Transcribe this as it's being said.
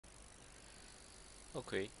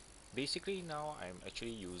Okay, basically now I'm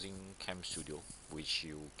actually using CamStudio, which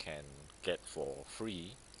you can get for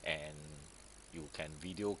free, and you can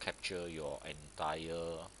video capture your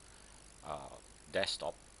entire uh,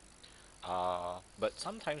 desktop. But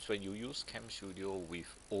sometimes when you use CamStudio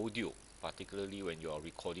with audio, particularly when you are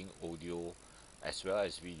recording audio as well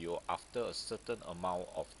as video, after a certain amount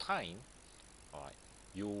of time, alright,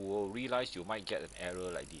 you will realize you might get an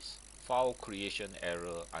error like this: file creation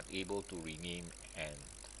error, unable to rename and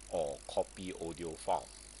or copy audio file.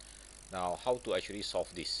 Now, how to actually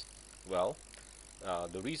solve this? Well,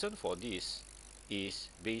 the reason for this is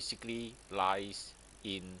basically lies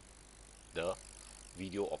in the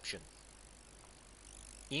video option.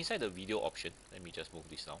 Inside the video option, let me just move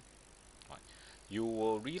this down. Right, you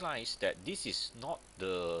will realize that this is not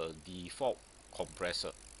the default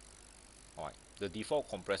compressor. Alright, the default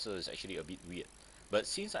compressor is actually a bit weird, but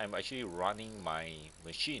since I'm actually running my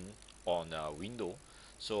machine on Windows,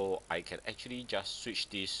 so I can actually just switch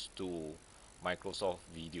this to Microsoft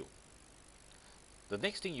Video. The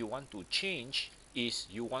next thing you want to change is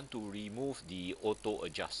you want to remove the auto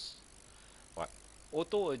adjust. Right,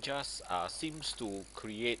 auto adjust seems to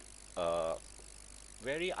create a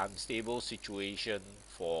very unstable situation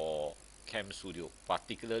for CamStudio,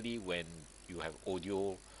 particularly when you have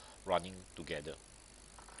audio running together.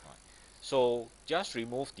 Right. So just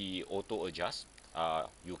remove the auto adjust.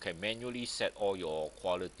 You can manually set all your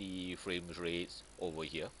quality frame rates over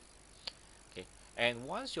here. Okay, and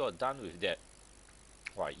once you're done with that,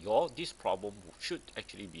 right, your this problem should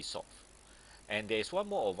actually be solved. And there is one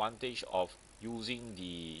more advantage of using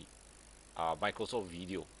the Microsoft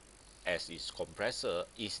Video as its compressor,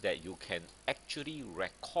 is that you can actually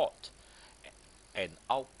record and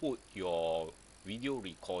output your video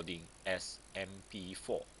recording as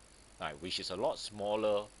MP4, right, which is a lot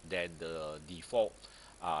smaller than the default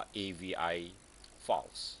AVI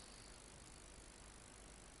files.